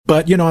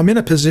But, I'm in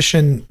a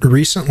position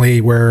recently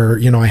where,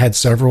 I had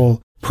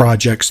several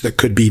projects that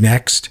could be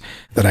next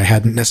that I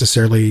hadn't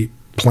necessarily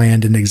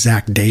planned an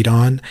exact date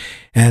on.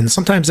 And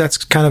sometimes that's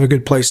kind of a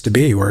good place to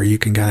be, where you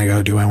can kind of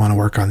go, do I want to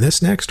work on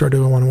this next, or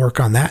do I want to work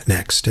on that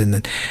next? And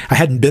then I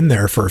hadn't been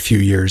there for a few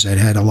years. I'd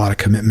had a lot of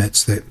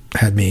commitments that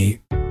had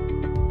me.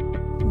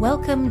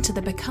 Welcome to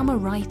the Become a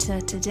Writer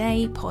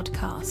Today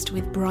podcast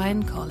with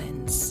Brian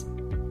Collins.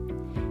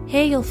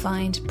 Here you'll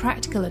find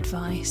practical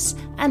advice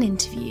and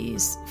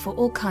interviews for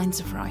all kinds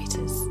of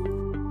writers.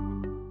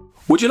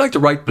 Would you like to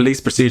write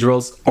police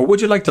procedurals, or would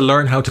you like to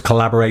learn how to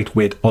collaborate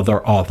with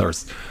other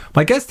authors?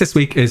 My guest this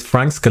week is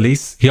Frank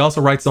Scalise. He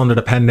also writes under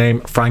the pen name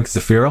Frank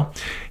Zafiro.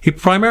 He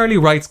primarily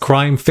writes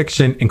crime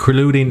fiction,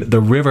 including the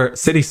River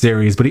City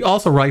series, but he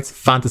also writes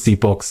fantasy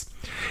books.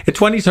 In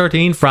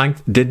 2013, Frank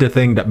did the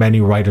thing that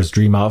many writers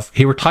dream of.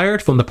 He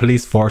retired from the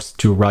police force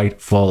to write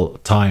full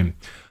time.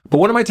 But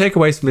one of my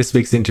takeaways from this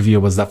week's interview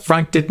was that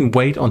Frank didn't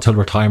wait until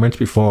retirement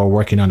before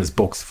working on his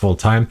books full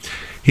time.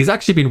 He's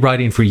actually been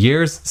writing for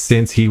years,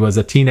 since he was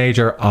a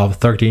teenager of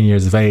 13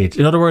 years of age.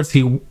 In other words,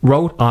 he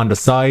wrote on the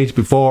side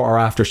before or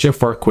after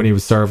shift work when he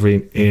was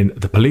serving in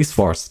the police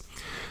force.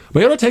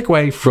 My other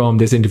takeaway from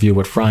this interview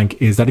with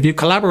Frank is that if you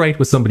collaborate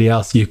with somebody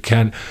else, you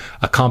can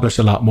accomplish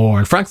a lot more.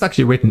 And Frank's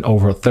actually written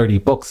over 30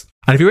 books.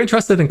 And if you're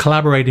interested in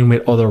collaborating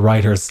with other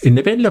writers, in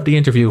the middle of the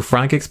interview,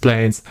 Frank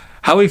explains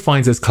how he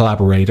finds his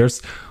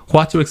collaborators,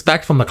 what to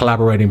expect from the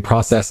collaborating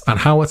process, and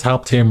how it's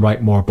helped him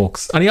write more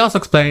books. And he also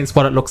explains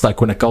what it looks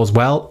like when it goes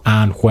well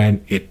and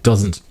when it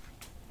doesn't.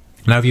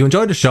 Now, if you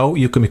enjoy the show,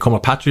 you can become a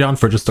Patreon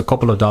for just a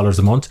couple of dollars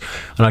a month,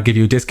 and I'll give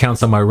you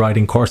discounts on my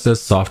writing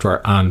courses,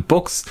 software and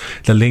books.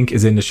 The link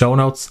is in the show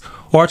notes.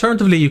 Or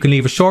alternatively, you can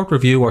leave a short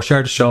review or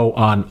share the show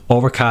on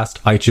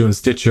Overcast, iTunes,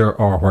 Stitcher,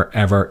 or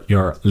wherever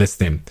you're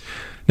listening.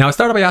 Now, I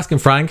started by asking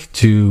Frank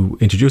to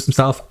introduce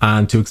himself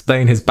and to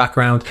explain his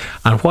background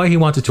and why he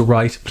wanted to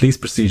write police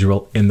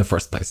procedural in the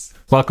first place.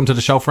 Welcome to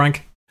the show,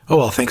 Frank. Oh,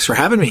 well, thanks for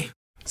having me.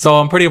 So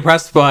I'm pretty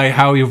impressed by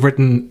how you've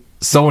written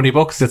so many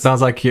books. It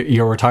sounds like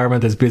your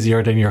retirement is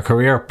busier than your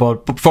career.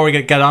 But before we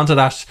get onto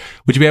that,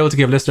 would you be able to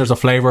give listeners a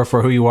flavour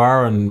for who you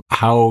are and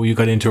how you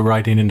got into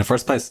writing in the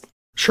first place?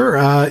 Sure.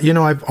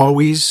 I've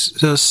always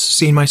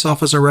seen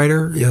myself as a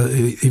writer,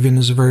 even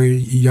as a very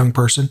young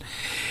person.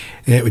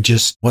 It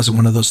just wasn't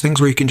one of those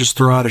things where you can just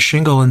throw out a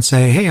shingle and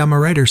say, hey, I'm a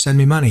writer, send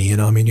me money. You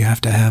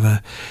have to have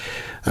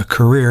a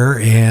career.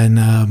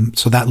 And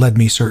so that led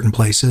me certain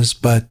places.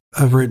 But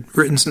I've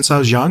written since I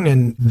was young.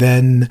 And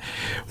then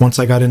once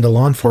I got into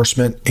law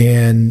enforcement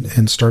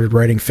and started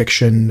writing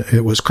fiction,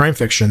 it was crime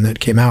fiction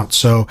that came out.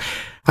 So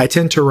I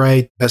tend to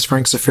write, as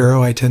Frank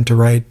Zafiro, I tend to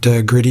write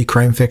gritty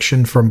crime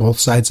fiction from both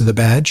sides of the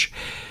badge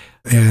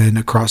and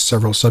across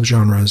several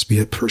subgenres, be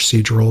it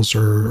procedurals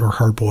or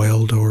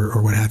hard-boiled or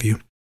what have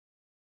you.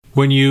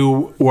 When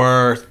you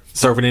were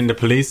serving in the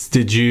police,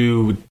 did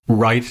you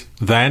write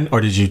then, or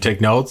did you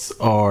take notes,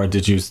 or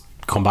did you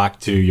come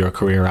back to your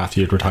career after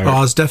you'd retired? Well,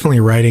 I was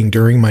definitely writing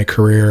during my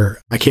career.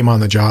 I came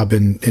on the job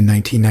in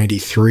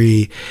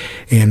 1993,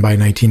 and by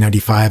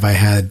 1995, I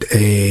had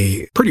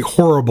a pretty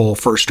horrible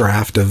first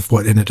draft of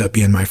what ended up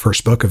being my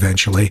first book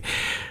eventually.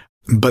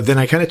 But then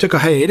I kind of took a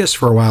hiatus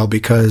for a while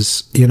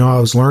because, I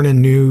was learning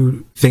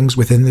new things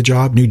within the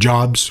job, new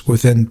jobs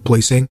within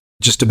policing.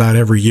 Just about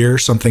every year,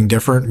 something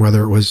different,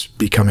 whether it was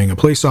becoming a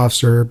police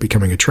officer,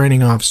 becoming a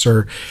training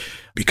officer,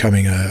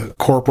 becoming a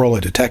corporal,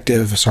 a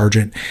detective, a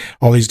sergeant,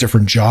 all these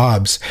different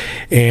jobs.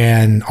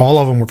 And all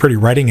of them were pretty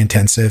writing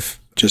intensive,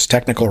 just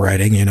technical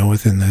writing,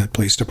 within the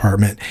police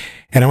department.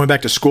 And I went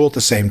back to school at the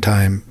same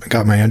time. I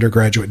got my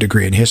undergraduate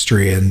degree in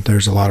history, and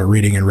there's a lot of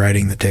reading and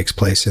writing that takes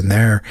place in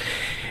there.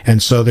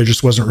 And so there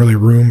just wasn't really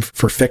room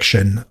for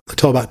fiction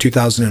until about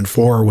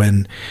 2004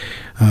 when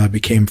I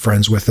became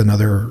friends with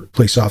another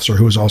police officer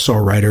who was also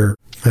a writer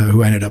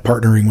who I ended up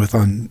partnering with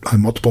on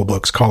multiple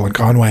books, Colin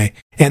Conway.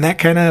 And that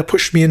kind of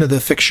pushed me into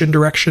the fiction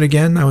direction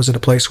again. I was at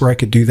a place where I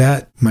could do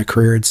that. My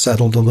career had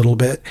settled a little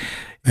bit.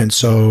 And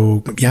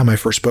so, my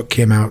first book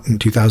came out in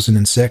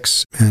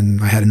 2006,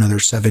 and I had another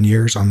 7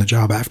 years on the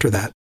job after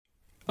that.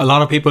 A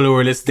lot of people who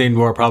were listening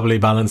were probably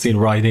balancing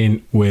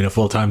writing with a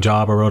full-time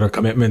job or other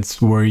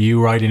commitments. Were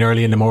you writing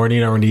early in the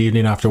morning or in the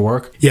evening after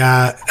work?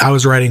 Yeah, I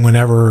was writing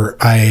whenever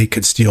I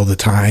could steal the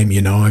time,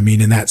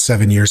 in that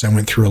 7 years, I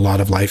went through a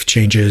lot of life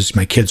changes.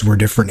 My kids were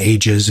different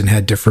ages and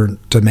had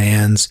different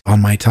demands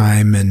on my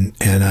time. And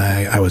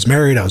I was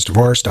married, I was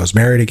divorced, I was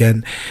married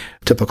again.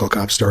 Typical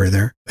cop story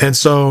there. And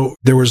so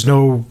there was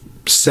no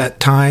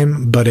set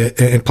time,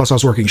 and plus I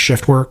was working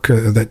shift work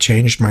that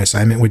changed. My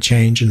assignment would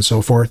change and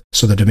so forth.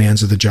 So the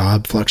demands of the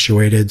job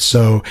fluctuated.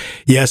 So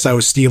yes, I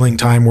was stealing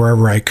time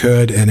wherever I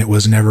could, and it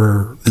was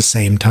never the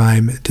same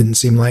time. It didn't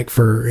seem like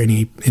for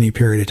any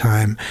period of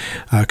time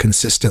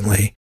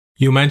consistently.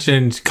 You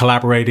mentioned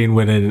collaborating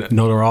with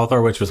another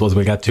author, which was what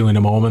we'll get to in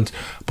a moment.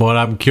 But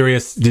I'm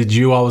curious, did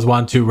you always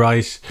want to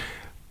write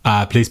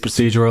police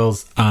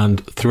procedurals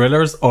and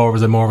thrillers, or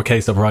was it more of a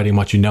case of writing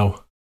what you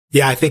know?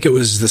 Yeah, I think it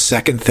was the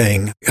second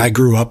thing. I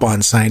grew up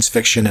on science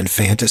fiction and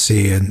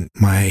fantasy, and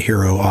my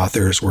hero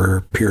authors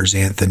were Piers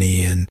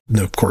Anthony and,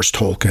 of course,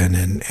 Tolkien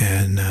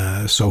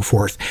and so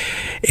forth.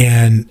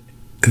 And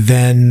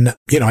then,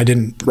 I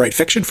didn't write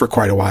fiction for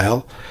quite a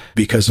while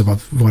because of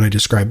what I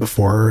described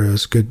before. It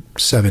was a good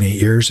 7-8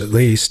 years at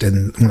least.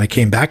 And when I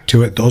came back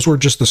to it, those were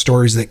just the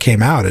stories that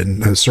came out.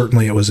 And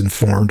certainly it was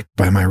informed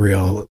by my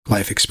real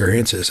life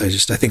experiences.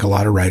 I think a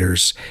lot of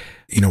writers,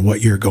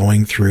 what you're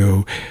going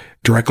through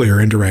directly or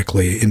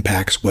indirectly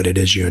impacts what it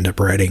is you end up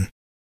writing.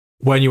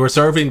 When you were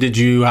serving, did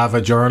you have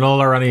a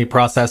journal or any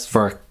process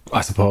for,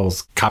 I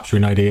suppose,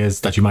 capturing ideas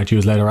that you might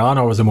use later on,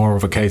 or was it more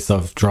of a case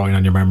of drawing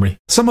on your memory?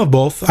 Some of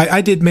both. I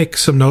did make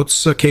some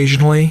notes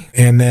occasionally,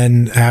 and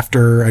then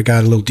after I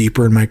got a little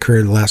deeper in my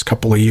career the last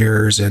couple of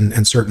years,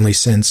 and certainly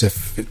since,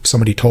 if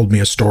somebody told me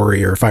a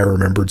story or if I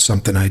remembered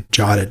something, I'd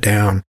jot it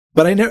down.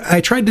 But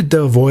I tried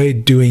to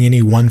avoid doing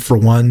any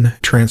one-for-one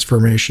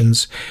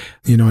transformations.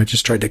 I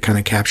just tried to kind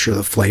of capture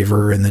the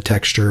flavor and the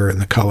texture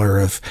and the color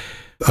of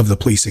the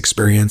police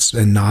experience,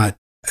 and I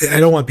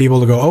don't want people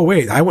to go, oh,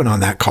 wait, I went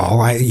on that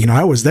call.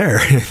 I was there.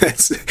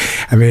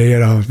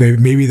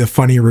 Maybe the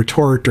funny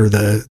retort or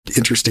the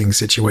interesting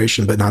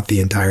situation, but not the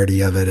entirety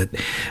of it.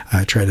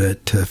 I try to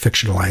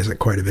fictionalize it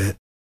quite a bit.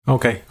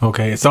 Okay.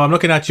 So I'm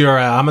looking at your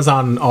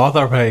Amazon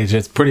author page.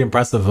 It's pretty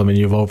impressive. I mean,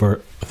 you've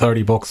over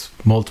 30 books,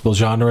 multiple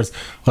genres.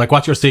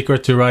 What's your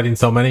secret to writing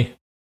so many?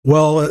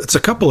 Well, it's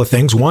a couple of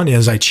things. One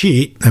is I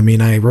cheat.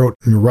 I wrote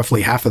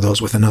roughly half of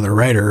those with another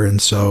writer.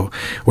 And so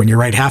when you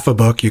write half a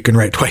book, you can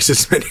write twice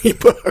as many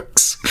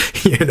books.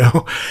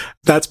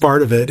 That's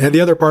part of it. And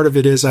the other part of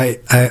it is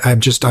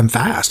I'm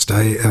fast.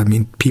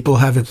 People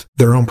have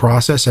their own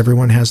process.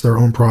 Everyone has their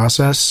own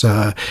process.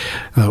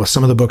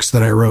 Some of the books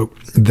that I wrote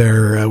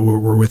there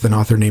were with an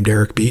author named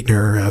Eric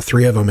Beetner,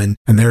 3 of them. And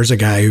there's a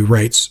guy who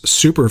writes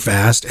super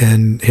fast,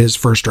 and his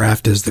first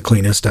draft is the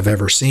cleanest I've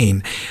ever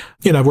seen.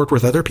 I've worked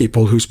with other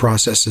people whose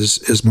process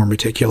is more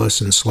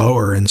meticulous and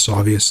slower, and so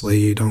obviously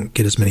you don't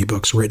get as many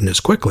books written as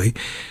quickly.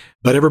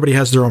 But everybody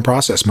has their own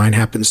process. Mine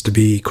happens to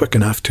be quick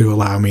enough to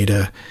allow me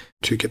to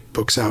get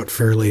books out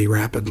fairly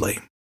rapidly.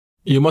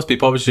 You must be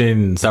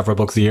publishing several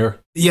books a year.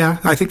 Yeah,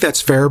 I think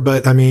that's fair.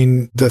 But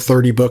the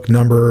 30-book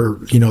number,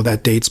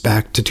 that dates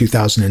back to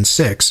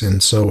 2006.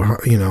 And so,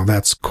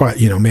 that's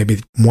quite, maybe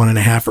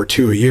 1.5 or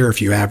 2 a year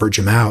if you average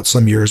them out.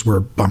 Some years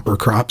were bumper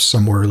crops,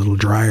 some were a little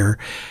drier.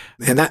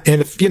 And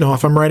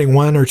if I'm writing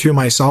 1 or 2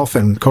 myself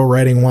and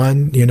co-writing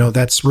 1,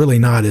 that's really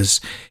not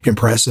as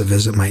impressive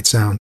as it might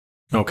sound.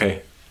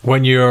 Okay.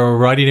 When you're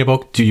writing a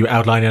book, do you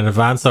outline in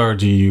advance or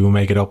do you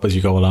make it up as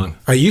you go along?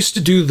 I used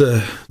to do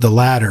the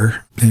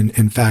latter. And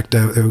in fact,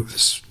 it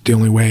was the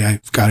only way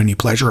I got any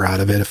pleasure out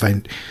of it. If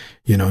I,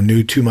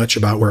 knew too much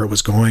about where it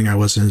was going, I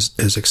wasn't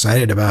as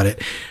excited about it.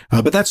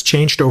 But that's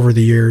changed over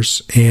the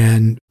years.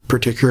 And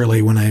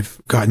particularly when I've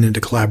gotten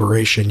into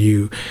collaboration,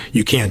 you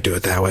can't do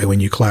it that way. When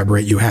you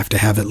collaborate, you have to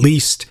have at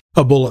least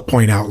a bullet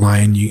point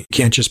outline. You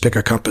can't just pick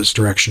a compass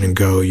direction and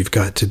go. You've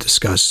got to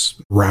discuss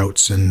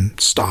routes and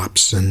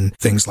stops and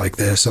things like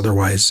this.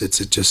 Otherwise,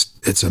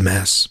 it's a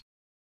mess.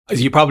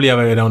 You probably have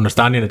an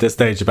understanding at this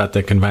stage about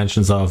the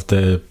conventions of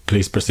the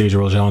police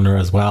procedural genre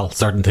as well,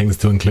 certain things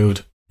to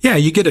include. Yeah,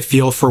 you get a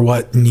feel for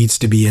what needs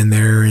to be in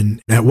there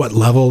and at what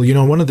level.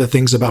 One of the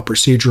things about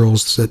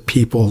procedurals that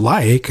people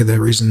like,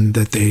 the reason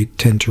that they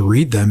tend to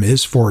read them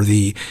is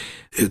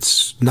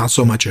it's not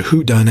so much a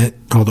whodunit,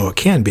 although it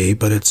can be,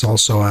 but it's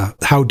also a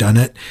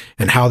howdunit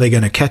and how they're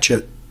going to catch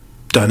it,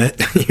 done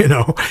it,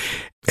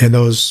 and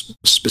those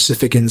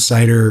specific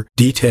insider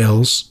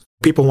details.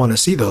 People want to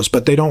see those,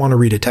 but they don't want to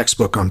read a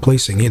textbook on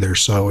policing either.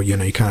 So, you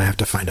kind of have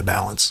to find a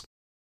balance.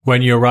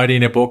 When you're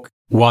writing a book,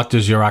 what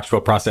does your actual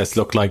process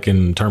look like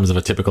in terms of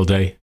a typical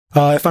day?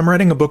 If I'm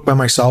writing a book by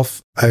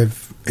myself,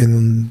 I've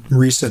in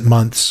recent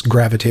months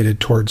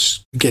gravitated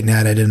towards getting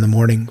at it in the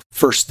morning.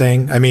 First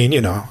thing,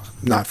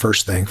 not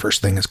first thing.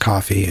 First thing is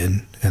coffee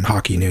and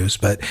hockey news,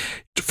 but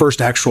first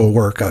actual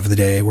work of the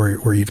day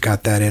where you've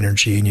got that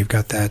energy and you've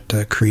got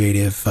that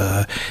creative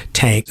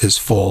tank is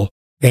full.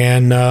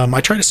 And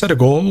I try to set a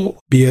goal,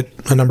 be it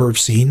a number of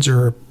scenes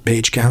or a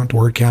page count,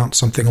 word count,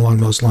 something along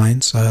those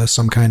lines,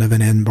 some kind of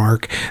an end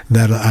mark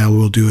that I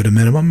will do at a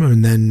minimum.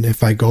 And then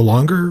if I go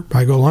longer,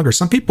 I go longer.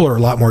 Some people are a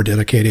lot more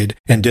dedicated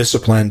and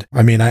disciplined.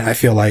 I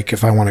feel like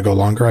if I want to go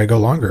longer, I go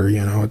longer.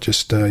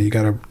 Just you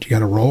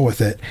gotta roll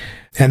with it.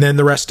 And then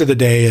the rest of the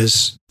day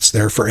it's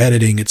there for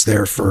editing. It's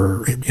there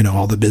for,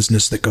 all the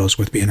business that goes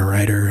with being a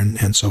writer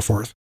and so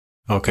forth.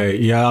 Okay,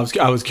 yeah,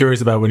 I was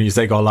curious about when you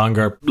say go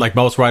longer. Like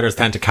most writers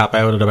tend to cap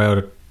out at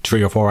about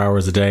 3 or 4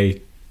 hours a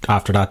day.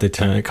 After that, they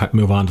tend to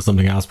move on to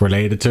something else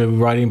related to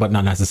writing, but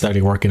not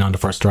necessarily working on the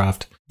first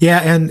draft.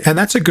 Yeah, and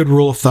that's a good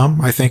rule of thumb.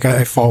 I think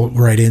I fall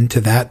right into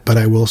that, but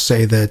I will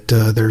say that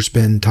there's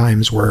been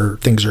times where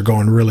things are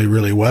going really,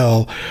 really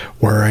well,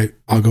 where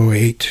I'll go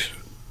 8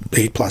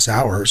 8+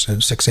 hours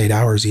and 6-8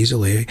 hours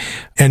easily.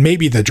 And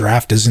maybe the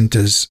draft isn't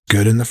as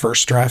good in the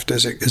first draft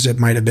as it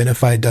might have been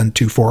if I had done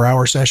 2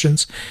 4-hour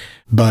sessions,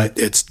 but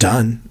it's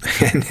done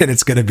and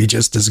it's going to be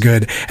just as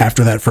good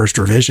after that first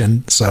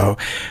revision. So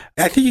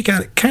I think you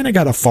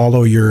got to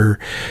follow your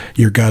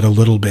gut a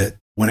little bit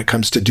when it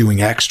comes to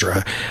doing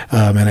extra.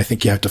 And I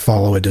think you have to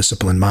follow a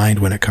disciplined mind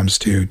when it comes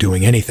to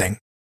doing anything.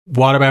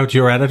 What about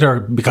your editor?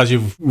 Because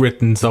you've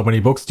written so many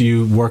books, do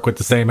you work with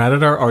the same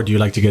editor or do you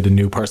like to get a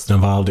new person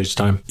involved each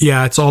time?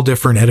 Yeah, it's all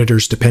different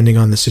editors depending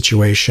on the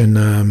situation.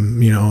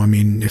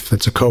 If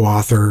it's a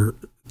co-author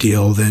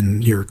deal,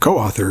 then your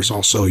co-author is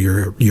also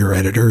your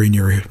editor and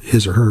you're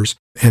his or hers.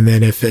 And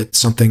then if it's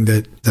something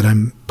that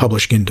I'm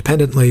publishing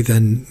independently,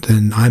 then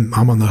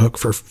I'm on the hook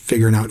for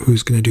figuring out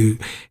who's going to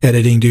do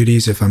editing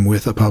duties. If I'm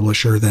with a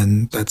publisher,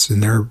 then that's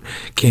in their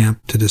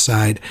camp to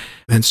decide.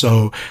 And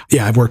so,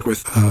 yeah, I've worked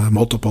with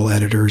multiple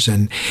editors,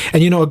 and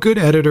a good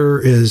editor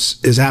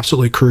is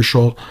absolutely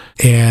crucial.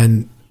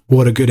 And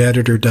what a good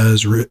editor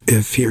does,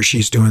 if he or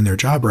she's doing their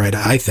job right,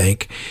 I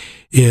think,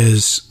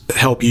 is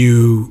help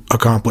you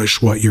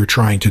accomplish what you're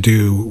trying to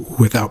do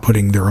without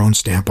putting their own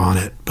stamp on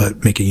it,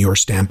 but making your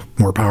stamp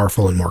more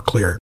powerful and more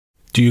clear.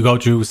 Do you go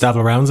through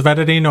several rounds of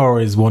editing,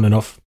 or is one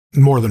enough?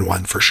 More than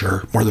one for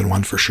sure.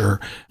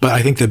 But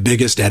I think the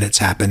biggest edits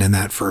happen in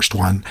that first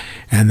one,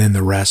 and then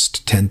the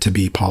rest tend to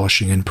be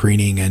polishing and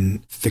preening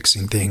and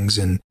fixing things.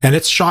 And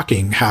it's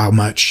shocking how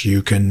much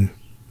you can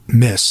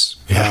miss,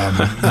 and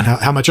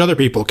how much other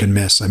people can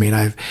miss. I mean,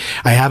 I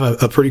have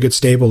a pretty good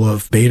stable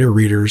of beta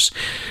readers.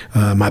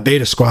 My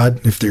beta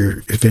squad,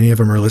 if any of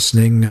them are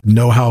listening,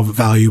 know how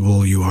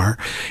valuable you are.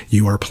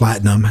 You are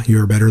platinum. You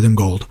are better than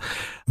gold.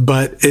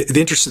 But the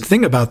interesting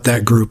thing about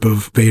that group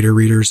of beta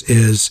readers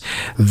is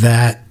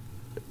that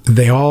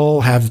they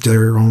all have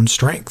their own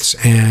strengths,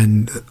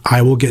 and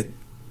I will get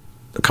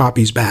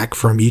copies back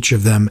from each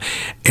of them,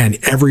 and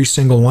every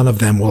single one of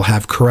them will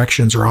have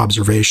corrections or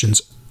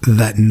observations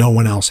that no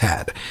one else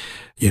had.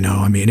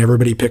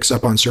 Everybody picks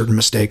up on certain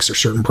mistakes or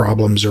certain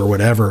problems or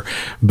whatever,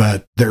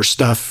 but there's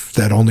stuff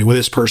that only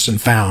this person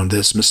found,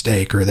 this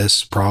mistake or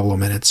this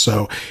problem. And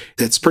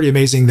it's pretty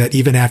amazing that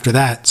even after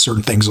that,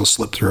 certain things will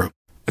slip through.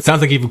 It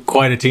sounds like you've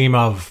quite a team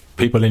of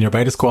people in your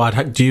beta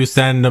squad. Do you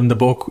send them the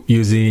book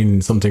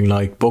using something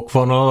like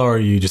BookFunnel, or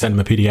you just send them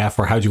a PDF,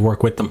 or how do you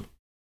work with them?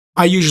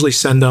 I usually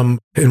send them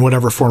in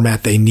whatever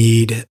format they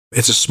need.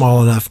 It's a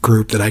small enough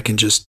group that I can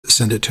just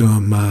send it to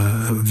them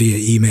via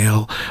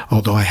email,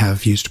 although I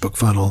have used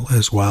BookFunnel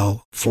as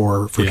well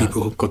for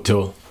people. Good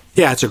tool.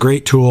 Yeah, it's a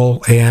great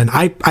tool. And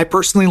I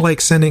personally like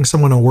sending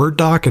someone a Word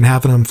doc and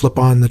having them flip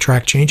on the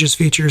track changes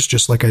features,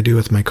 just like I do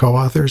with my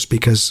co-authors,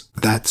 because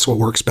that's what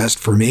works best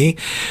for me.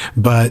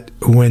 But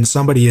when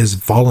somebody is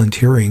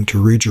volunteering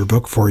to read your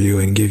book for you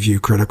and give you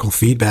critical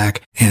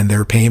feedback, and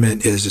their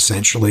payment is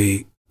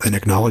essentially an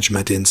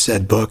acknowledgement in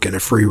said book and a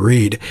free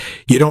read,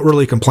 you don't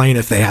really complain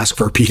if they ask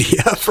for a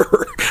PDF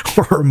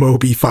or a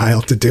Mobi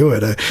file to do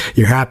it.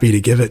 You're happy to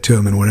give it to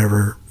them in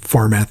whatever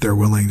format they're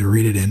willing to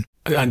read it in.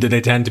 And do they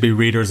tend to be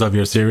readers of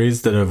your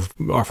series that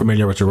are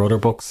familiar with your other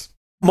books?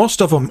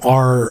 Most of them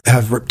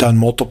have done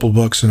multiple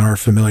books and are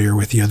familiar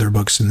with the other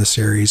books in the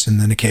series.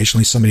 And then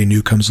occasionally somebody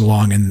new comes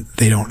along and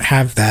they don't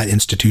have that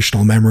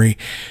institutional memory,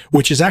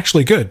 which is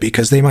actually good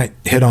because they might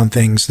hit on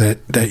things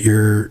that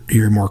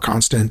your more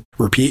constant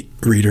repeat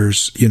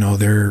readers,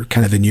 they're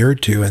kind of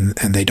inured to and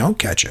they don't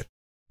catch it.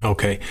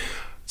 Okay.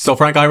 So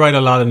Frank, I write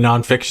a lot of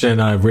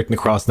nonfiction. I've written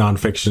across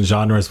nonfiction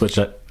genres, which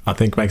I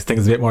think makes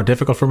things a bit more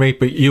difficult for me,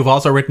 but you've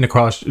also written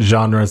across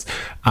genres.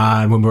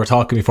 And when we were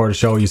talking before the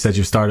show, you said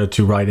you started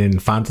to write in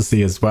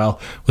fantasy as well.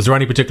 Was there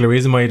any particular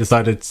reason why you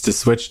decided to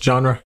switch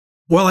genre?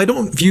 Well, I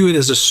don't view it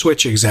as a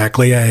switch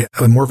exactly. I'm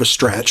more of a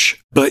stretch,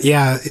 but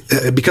yeah,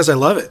 because I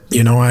love it.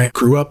 I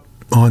grew up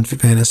on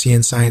fantasy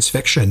and science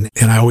fiction,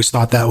 and I always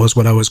thought that was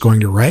what I was going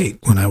to write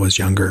when I was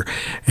younger,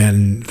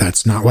 and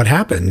that's not what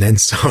happened. And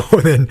so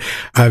then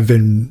I've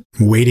been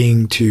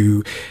waiting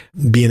to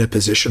be in a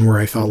position where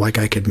I felt like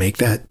I could make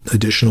that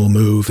additional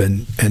move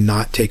and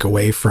not take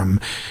away from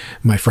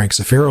my Frank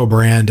Zafiro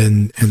brand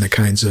and the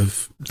kinds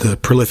of the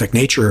prolific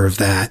nature of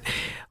that.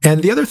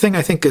 And the other thing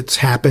I think that's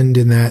happened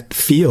in that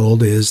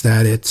field is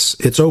that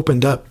it's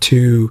opened up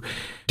to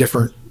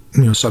different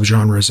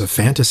subgenres of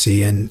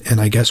fantasy. And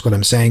I guess what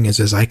I'm saying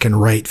is I can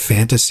write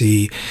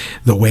fantasy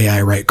the way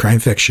I write crime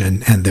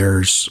fiction, and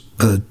there's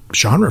a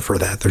genre for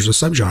that. There's a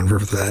subgenre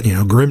for that.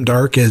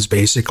 Grimdark is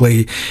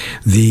basically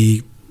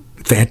the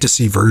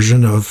fantasy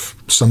version of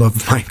some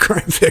of my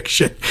crime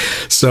fiction.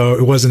 So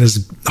it wasn't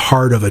as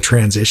hard of a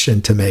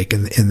transition to make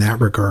in that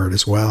regard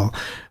as well.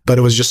 But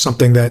it was just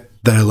something that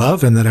I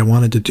love and that I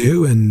wanted to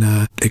do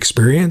and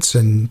experience.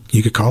 And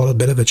you could call it a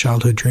bit of a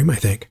childhood dream, I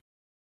think.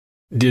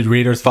 Did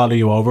readers follow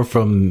you over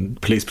from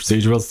police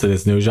procedurals to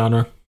this new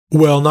genre?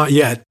 Well, not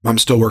yet. I'm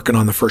still working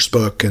on the first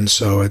book, and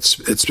so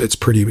it's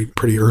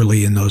pretty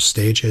early in those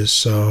stages.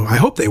 So I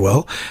hope they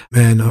will,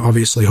 and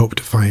obviously hope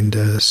to find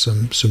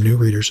some new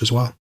readers as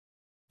well.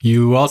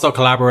 You also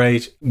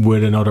collaborate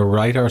with another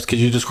writer. Could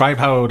you describe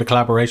how the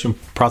collaboration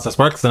process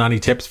works and any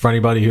tips for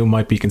anybody who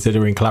might be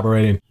considering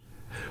collaborating?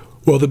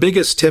 Well, the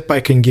biggest tip I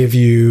can give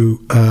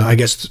you, I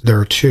guess there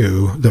are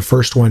two. The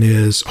first one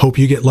is hope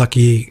you get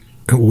lucky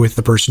with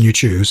the person you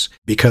choose,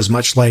 because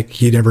much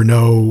like you never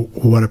know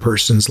what a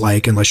person's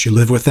like unless you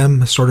live with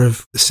them, sort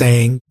of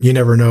saying, you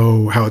never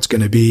know how it's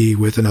going to be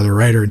with another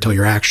writer until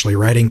you're actually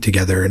writing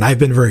together. And I've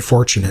been very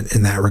fortunate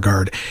in that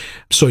regard.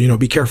 So,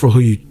 be careful who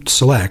you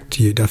select.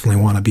 You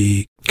definitely want to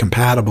be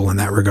compatible in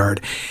that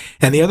regard.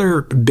 And the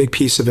other big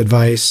piece of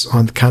advice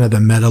on kind of the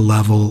meta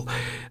level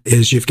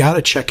is you've got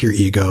to check your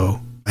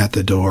ego at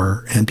the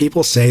door. And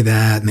people say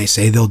that and they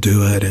say they'll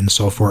do it and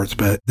so forth,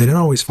 but they don't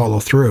always follow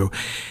through.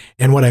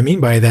 And what I mean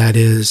by that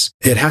is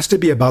it has to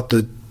be about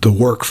the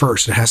work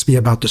first. It has to be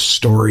about the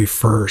story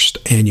first.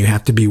 And you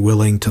have to be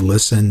willing to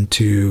listen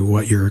to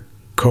what your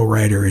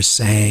co-writer is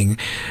saying,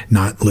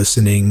 not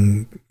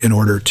listening in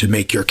order to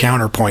make your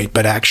counterpoint,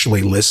 but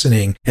actually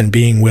listening and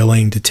being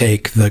willing to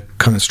take the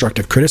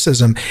constructive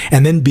criticism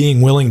and then being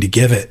willing to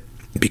give it.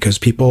 Because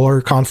people are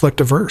conflict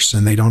averse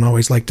and they don't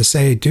always like to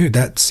say, dude,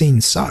 that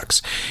scene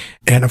sucks.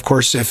 And of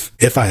course,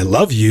 if I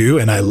love you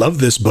and I love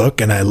this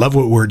book and I love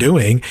what we're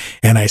doing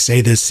and I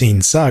say this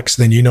scene sucks,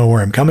 then you know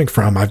where I'm coming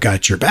from. I've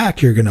got your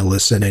back. You're going to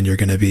listen and you're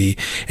going to be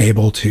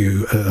able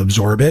to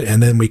absorb it.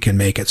 And then we can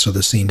make it so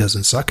the scene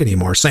doesn't suck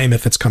anymore. Same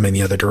if it's coming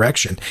the other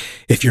direction.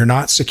 If you're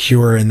not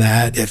secure in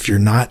that, if you're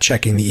not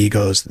checking the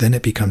egos, then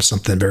it becomes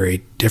something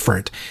very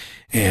different.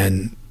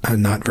 And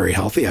not very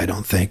healthy, I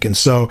don't think. And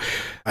so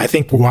I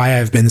think why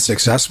I've been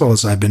successful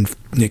is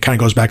it kind of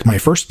goes back to my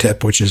first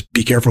tip, which is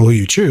be careful who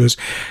you choose.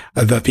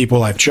 The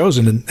people I've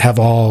chosen have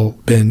all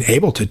been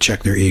able to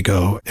check their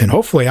ego. And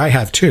hopefully I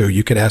have too.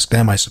 You could ask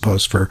them, I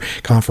suppose, for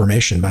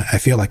confirmation, but I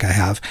feel like I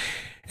have.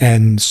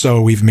 And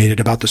so we've made it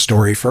about the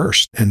story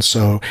first. And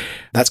so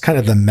that's kind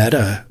of the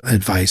meta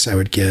advice I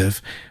would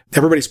give.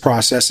 Everybody's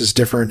process is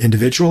different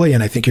individually,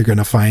 and I think you're going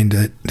to find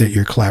that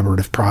your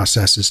collaborative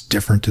process is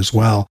different as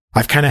well.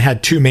 I've kind of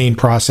had two main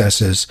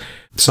processes.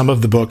 Some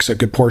of the books, a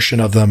good portion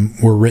of them,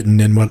 were written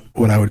in what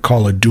I would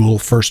call a dual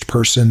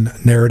first-person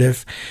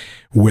narrative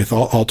with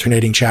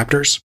alternating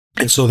chapters.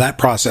 And so that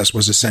process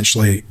was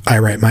essentially, I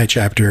write my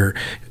chapter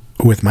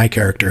with my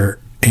character,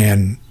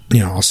 and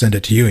I'll send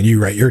it to you and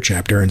you write your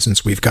chapter. And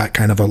since we've got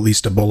kind of at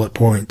least a bullet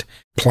point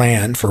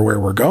plan for where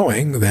we're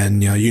going,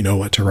 then, you know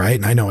what to write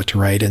and I know what to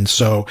write. And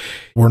so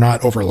we're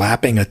not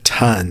overlapping a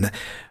ton.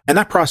 And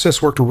that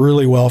process worked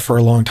really well for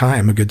a long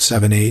time, a good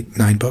 7, 8,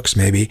 9 books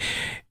maybe.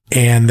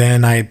 And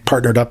then I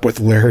partnered up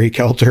with Larry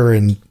Kelter,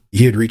 and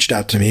he had reached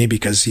out to me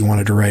because he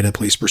wanted to write a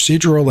police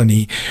procedural and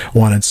he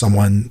wanted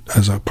someone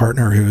as a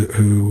partner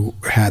who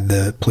had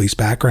the police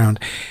background.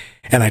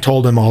 And I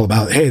told him all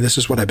about, hey, this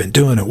is what I've been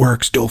doing. It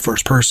works, dual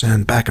first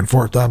person, back and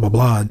forth, blah, blah,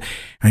 blah. And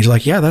he's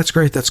like, yeah, that's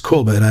great. That's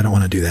cool, but I don't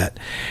want to do that.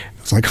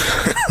 It's like,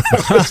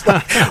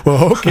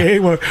 well, okay,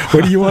 what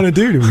do you want to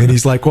do? And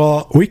he's like,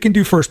 well, we can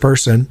do first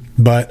person,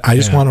 but I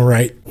just want to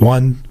write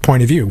one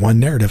point of view, one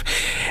narrative.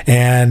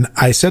 And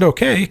I said,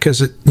 okay,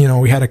 because,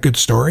 we had a good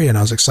story and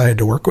I was excited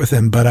to work with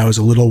him, but I was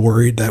a little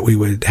worried that we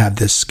would have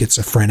this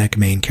schizophrenic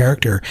main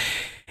character.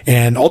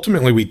 And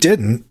ultimately we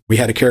didn't. We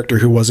had a character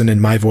who wasn't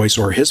in my voice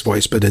or his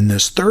voice, but in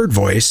this third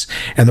voice.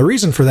 And the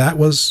reason for that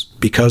was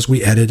because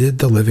we edited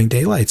the living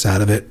daylights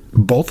out of it,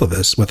 both of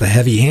us, with a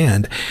heavy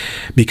hand,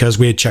 because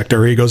we had checked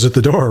our egos at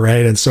the door,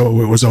 right? And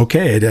so it was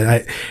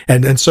okay.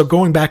 And so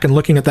going back and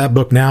looking at that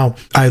book now,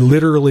 I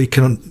literally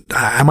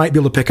I might be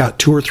able to pick out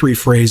 2 or 3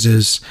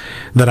 phrases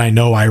that I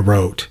know I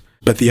wrote.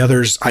 But the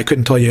others, I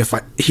couldn't tell you if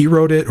he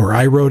wrote it or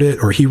I wrote it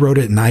or he wrote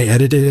it and I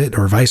edited it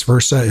or vice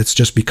versa. It's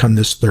just become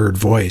this third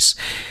voice.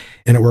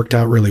 And it worked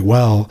out really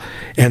well.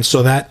 And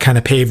so that kind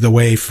of paved the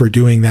way for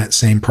doing that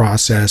same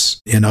process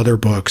in other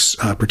books,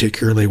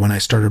 particularly when I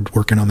started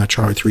working on the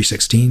Charlie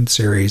 316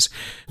 series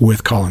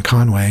with Colin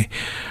Conway,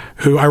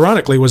 who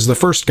ironically was the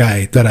first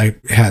guy that I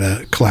had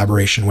a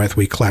collaboration with.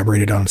 We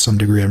collaborated on Some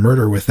Degree of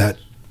Murder with that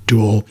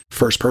dual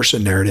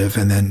first-person narrative,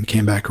 and then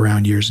came back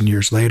around years and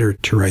years later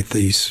to write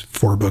these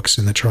 4 books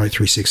in the Charlie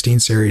 316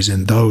 series,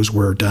 and those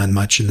were done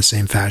much in the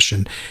same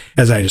fashion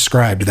as I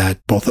described, that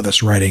both of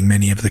us writing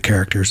many of the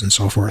characters and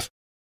so forth.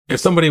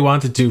 If somebody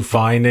wanted to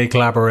find a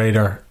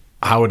collaborator,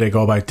 how would they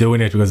go about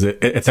doing it? Because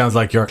it sounds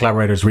like your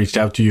collaborators reached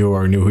out to you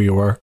or knew who you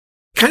were.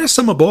 Kind of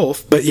some of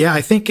both, but yeah,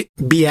 I think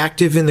be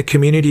active in the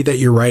community that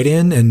you write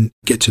in and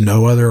get to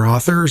know other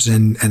authors.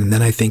 And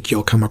then I think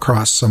you'll come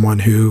across someone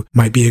who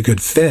might be a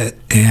good fit.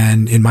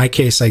 And in my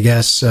case, I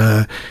guess,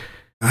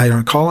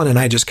 Colin and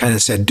I just kind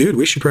of said, dude,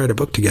 we should write a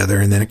book together.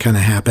 And then it kind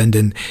of happened.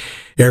 And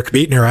Eric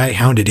Beetner, I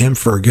hounded him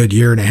for a good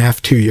 1.5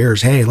 years, 2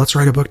 years. Hey, let's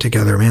write a book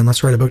together, man.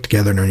 Let's write a book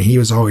together. And he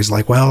was always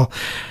like, well,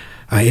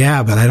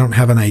 Yeah, but I don't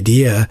have an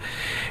idea.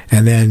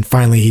 And then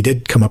finally he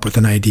did come up with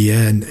an idea.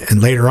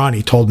 And later on,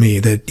 he told me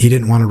that he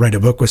didn't want to write a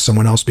book with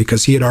someone else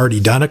because he had already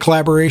done a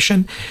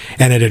collaboration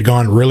and it had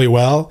gone really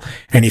well.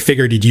 And he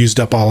figured he'd used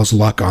up all his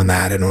luck on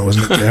that. And it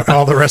wasn't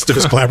all the rest of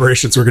his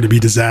collaborations were going to be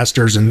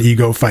disasters and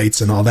ego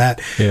fights and all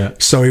that. Yeah.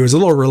 So he was a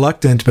little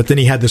reluctant, but then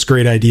he had this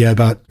great idea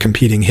about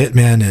competing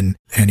hitmen.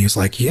 And he was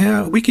like,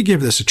 yeah, we could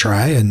give this a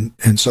try.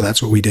 And so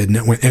that's what we did.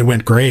 And it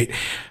went great.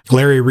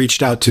 Larry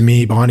reached out to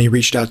me. Bonnie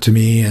reached out to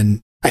me.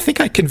 And I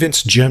think I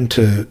convinced Jim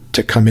to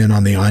come in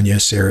on the Anya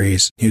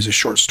series. He was a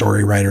short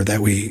story writer that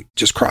we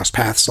just crossed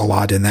paths a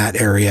lot in that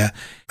area.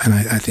 And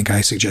I think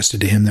I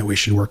suggested to him that we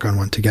should work on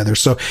one together.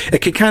 So it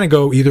could kind of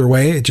go either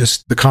way. It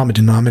just, the common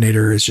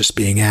denominator is just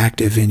being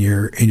active in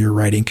your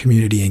writing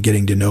community and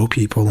getting to know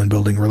people and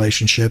building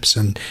relationships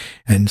and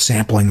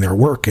sampling their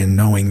work and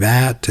knowing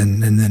that.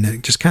 And then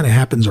it just kind of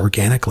happens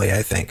organically,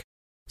 I think.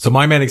 So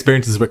my main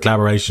experiences with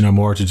collaboration are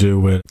more to do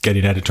with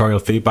getting editorial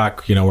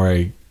feedback, where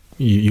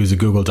you use a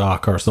Google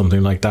Doc or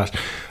something like that.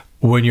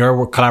 When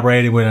you're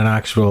collaborating with an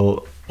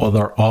actual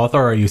other author,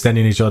 are you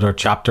sending each other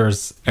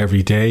chapters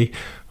every day,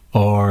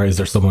 or is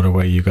there some other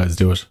way you guys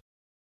do it?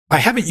 I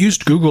haven't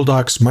used Google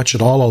Docs much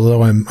at all,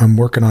 although I'm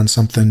working on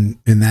something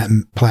in that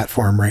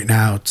platform right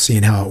now,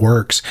 seeing how it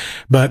works.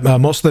 But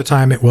most of the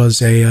time it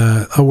was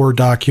a Word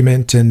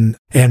document. And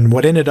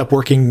what ended up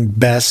working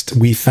best,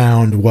 we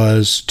found,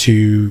 was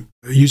to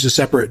use a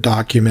separate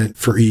document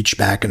for each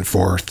back and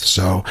forth.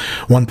 So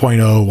 1.0,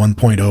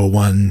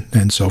 1.01,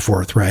 and so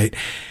forth, right?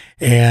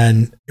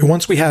 And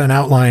once we had an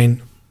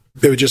outline,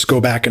 it would just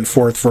go back and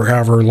forth for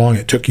however long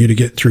it took you to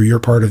get through your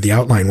part of the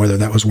outline, whether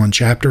that was one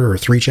chapter or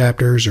 3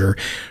 chapters or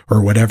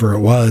whatever it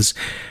was.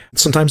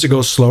 Sometimes it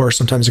goes slower,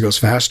 sometimes it goes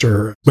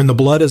faster. When the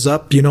blood is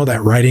up,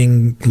 that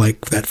writing,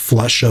 like that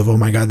flush of, oh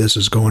my God, this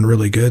is going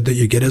really good that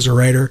you get as a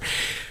writer,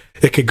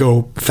 it could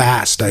go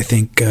fast. I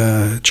think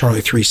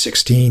Charlie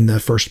 316, the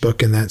first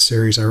book in that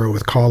series I wrote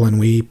with Colin,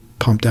 we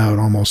pumped out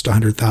almost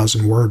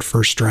 100,000 word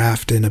first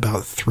draft in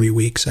about 3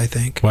 weeks, I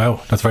think.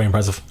 Wow, that's very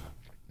impressive.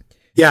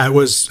 Yeah, it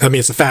was,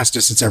 it's the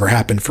fastest it's ever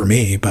happened for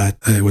me, but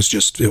it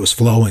was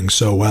flowing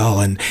so well.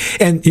 And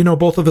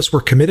both of us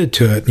were committed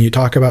to it. And you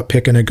talk about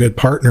picking a good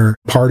partner.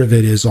 Part of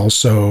it is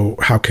also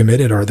how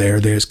committed are they? Are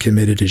they as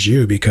committed as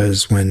you?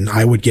 Because when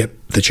I would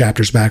get the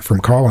chapters back from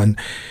Colin,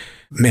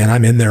 man,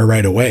 I'm in there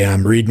right away.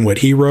 I'm reading what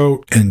he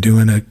wrote and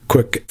doing a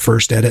quick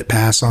first edit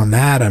pass on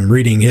that. I'm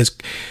reading his,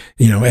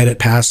 edit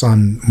pass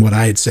on what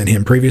I had sent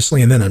him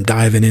previously. And then I'm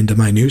diving into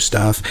my new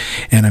stuff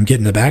and I'm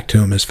getting it back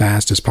to him as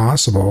fast as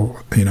possible.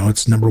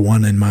 It's number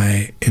one in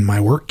my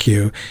work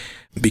queue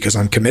because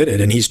I'm committed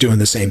and he's doing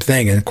the same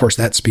thing. And of course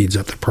that speeds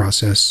up the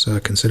process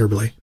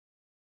considerably.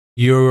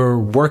 Your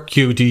work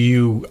queue, do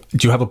you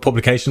have a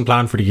publication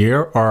plan for the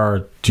year,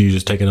 or do you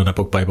just take it on a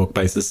book by book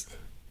basis?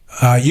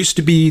 Used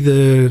to be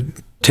the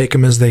take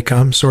them as they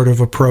come sort of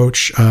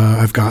approach.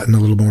 I've gotten a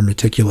little more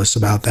meticulous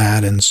about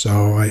that. And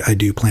so I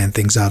do plan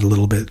things out a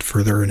little bit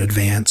further in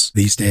advance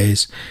these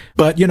days.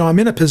 But, I'm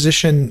in a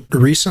position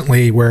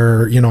recently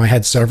where, I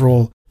had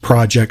several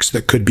projects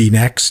that could be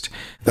next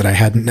that I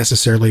hadn't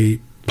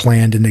necessarily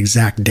planned an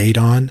exact date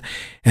on.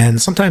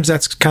 And sometimes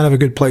that's kind of a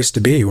good place to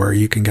be, where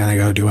you can kind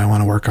of go, do I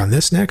want to work on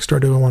this next or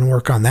do I want to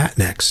work on that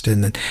next?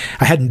 And then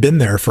I hadn't been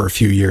there for a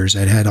few years.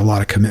 I'd had a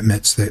lot of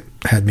commitments that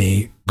had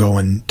me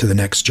going to the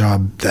next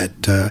job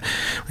that,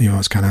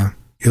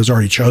 it was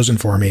already chosen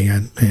for me.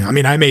 And,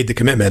 I made the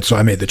commitment, so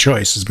I made the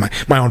choice.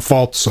 It's my own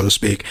fault, so to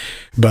speak.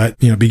 But,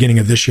 beginning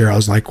of this year, I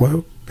was like,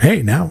 well,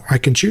 hey, now I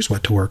can choose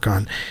what to work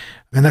on.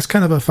 And that's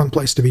kind of a fun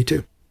place to be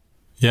too.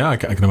 Yeah, I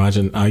can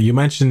imagine. You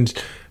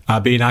mentioned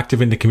being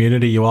active in the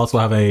community. You also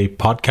have a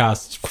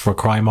podcast for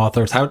crime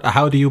authors.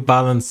 How do you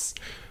balance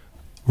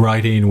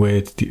writing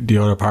with the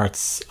other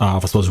parts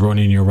of, I suppose,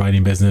 running your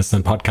writing business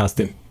and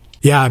podcasting?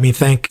 Yeah,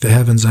 thank the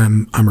heavens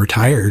I'm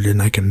retired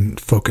and I can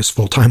focus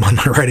full time on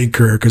my writing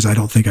career, because I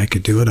don't think I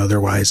could do it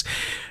otherwise.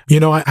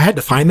 I had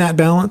to find that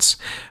balance.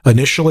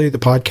 Initially, the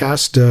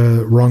podcast,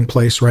 Wrong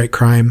Place, Right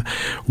Crime,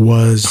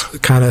 was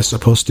kind of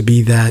supposed to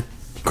be that.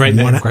 Great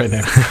name.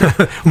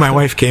 My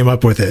wife came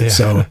up with it. Yeah.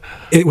 So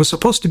it was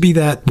supposed to be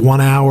that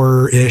 1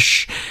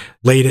 hour-ish,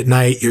 late at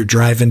night, you're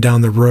driving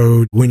down the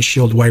road,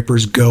 windshield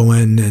wipers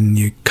going, and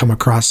you come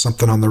across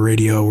something on the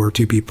radio where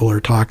 2 people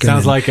are talking.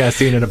 Sounds like a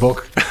scene in a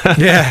book.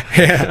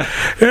 Yeah.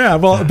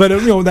 Well, but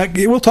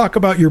we'll talk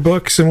about your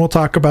books and we'll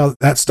talk about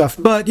that stuff.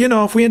 But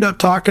if we end up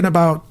talking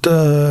about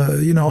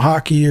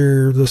hockey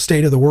or the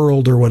state of the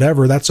world or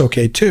whatever, that's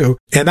okay too.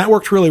 And that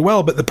worked really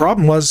well. But the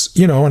problem was,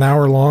 an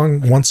hour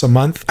long, once a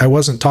month, I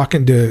wasn't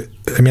talking to.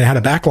 I had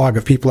a backlog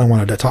of people I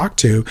wanted to talk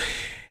to.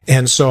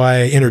 And so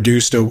I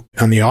introduced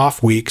on the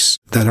off weeks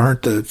that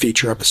aren't the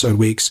feature episode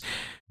weeks,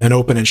 an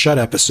open and shut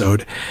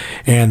episode.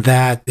 And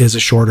that is a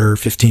shorter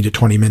 15 to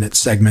 20 minute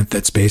segment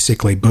that's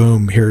basically,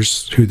 boom,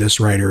 here's who this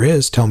writer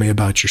is. Tell me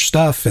about your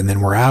stuff. And then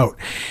we're out.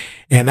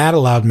 And that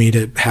allowed me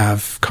to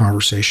have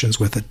conversations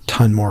with a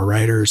ton more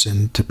writers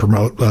and to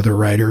promote other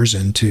writers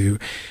and to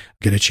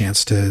get a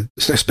chance to,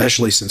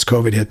 especially since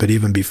COVID hit, but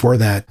even before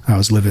that, I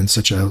was living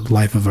such a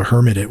life of a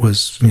hermit. It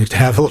was to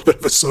have a little bit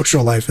of a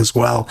social life as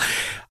well.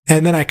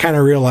 And then I kind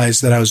of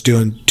realized that I was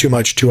doing too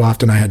much too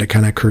often. I had to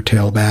kind of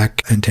curtail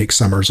back and take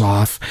summers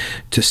off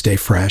to stay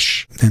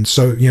fresh. And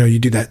so, you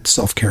do that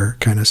self-care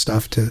kind of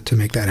stuff to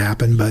make that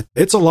happen. But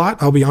it's a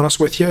lot, I'll be honest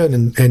with you.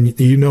 And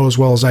you know as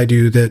well as I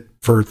do that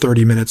for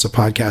 30 minutes of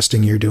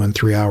podcasting, you're doing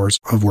 3 hours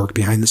of work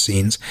behind the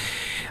scenes,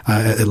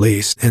 at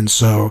least. And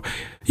so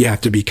you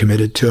have to be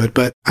committed to it.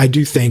 But I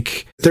do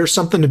think there's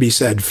something to be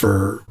said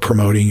for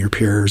promoting your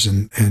peers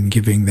and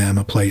giving them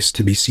a place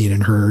to be seen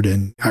and heard.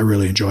 And I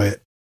really enjoy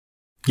it.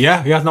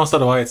 Yeah, no, so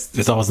do I.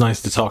 It's always nice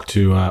to talk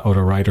to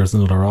other writers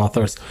and other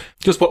authors.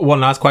 Just one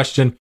last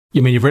question.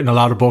 You've written a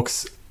lot of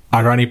books.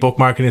 Are there any book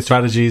marketing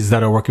strategies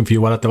that are working for you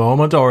well at the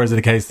moment, or is it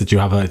a case that you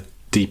have a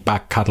deep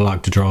back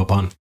catalogue to draw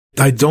upon?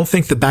 I don't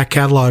think the back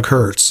catalog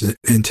hurts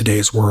in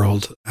today's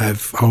world.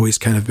 I've always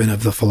kind of been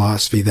of the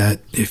philosophy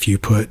that if you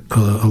put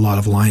a lot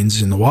of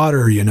lines in the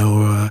water, you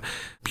got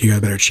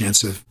a better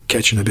chance of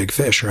catching a big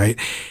fish, right?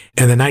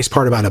 And the nice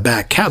part about a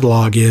back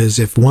catalog is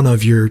if one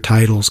of your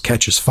titles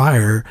catches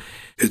fire,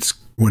 it's,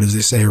 what does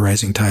they say? A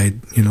rising tide,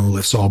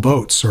 lifts all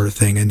boats sort of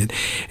thing.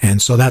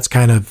 And so that's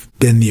kind of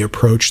been the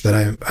approach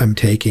that I'm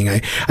taking.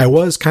 I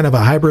was kind of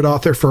a hybrid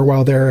author for a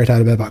while there. I'd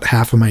had about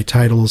half of my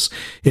titles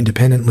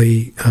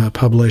independently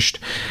published,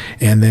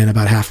 and then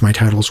about half of my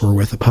titles were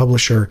with a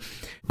publisher.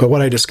 But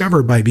what I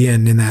discovered by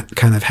being in that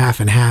kind of half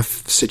and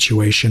half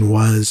situation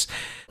was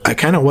I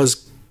kind of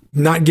was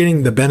not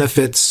getting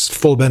the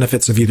full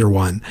benefits of either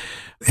one.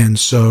 And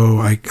so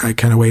I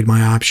kind of weighed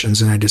my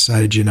options and I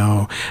decided,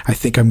 I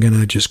think I'm going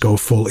to just go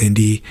full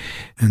indie.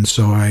 And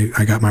so I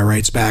got my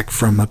rights back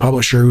from a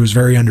publisher who was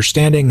very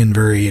understanding and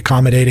very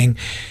accommodating.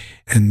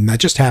 And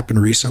that just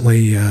happened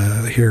recently.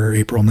 Here,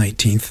 April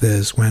 19th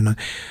is when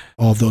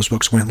all of those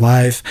books went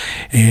live.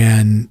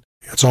 And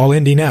it's all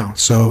indie now.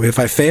 So if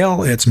I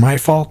fail, it's my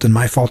fault and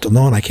my fault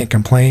alone. I can't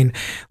complain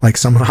like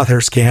some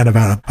others can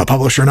about a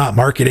publisher not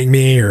marketing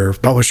me or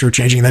publisher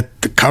changing the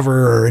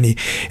cover or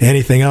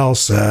anything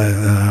else.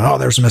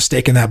 There's a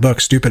mistake in that book.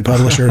 Stupid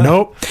publisher.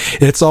 Nope.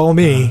 It's all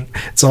me.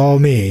 It's all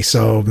me.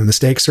 So the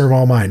mistakes are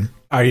all mine.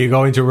 Are you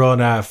going to run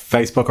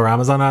Facebook or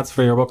Amazon ads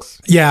for your books?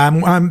 Yeah,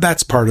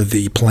 that's part of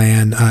the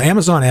plan.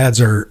 Amazon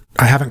ads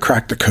I haven't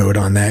cracked the code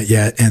on that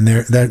yet, and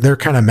they're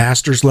kind of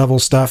master's level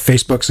stuff.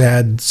 Facebook's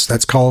ads,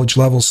 that's college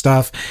level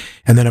stuff,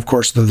 and then of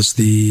course there's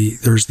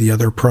the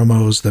other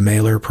promos, the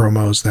mailer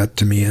promos. That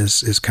to me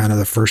is kind of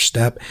the first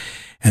step,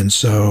 and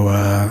so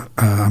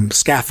I'm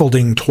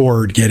scaffolding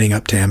toward getting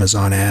up to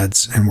Amazon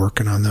ads and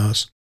working on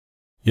those.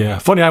 Yeah,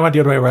 funny, I went the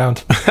other way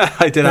around.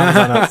 I did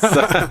Amazon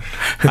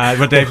ads,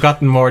 but they've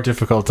gotten more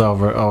difficult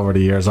over the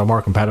years, or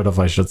more competitive,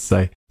 I should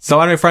say. So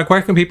anyway, Frank,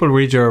 where can people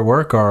read your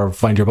work or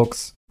find your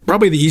books?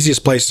 Probably the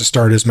easiest place to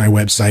start is my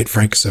website,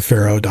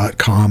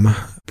 franksafiro.com.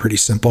 Pretty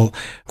simple.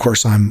 Of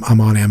course, I'm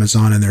on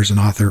Amazon and there's an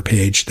author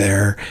page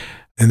there.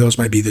 And those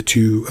might be the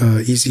two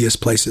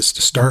easiest places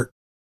to start.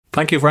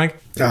 Thank you, Frank.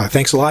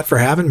 Thanks a lot for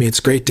having me. It's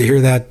great to hear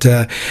that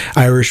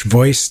Irish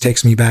voice.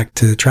 Takes me back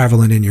to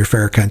traveling in your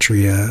fair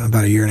country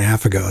about 1.5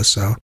 years ago.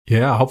 So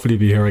yeah, hopefully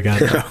be here again.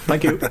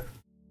 Thank you.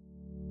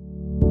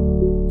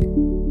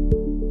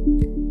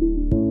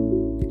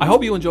 I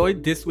hope you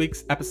enjoyed this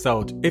week's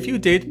episode. If you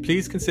did,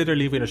 please consider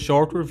leaving a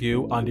short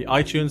review on the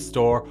iTunes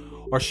Store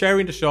or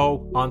sharing the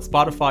show on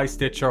Spotify,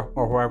 Stitcher,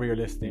 or wherever you're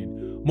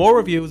listening. More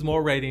reviews,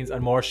 more ratings,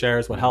 and more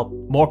shares will help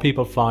more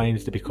people find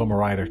the Become a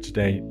Writer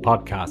Today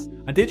podcast.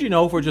 And did you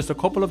know for just a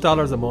couple of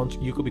dollars a month,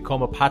 you could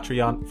become a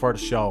Patreon for the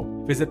show?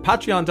 Visit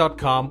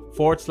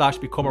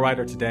patreon.com/Become a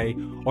Writer Today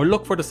or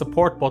look for the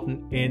support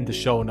button in the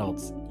show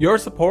notes. Your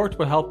support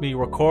will help me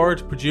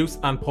record, produce,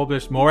 and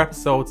publish more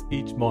episodes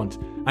each month.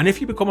 And if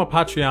you become a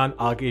Patreon,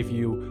 I'll give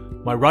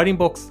you my writing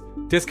books,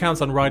 discounts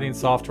on writing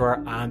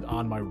software, and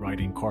on my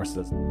writing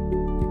courses.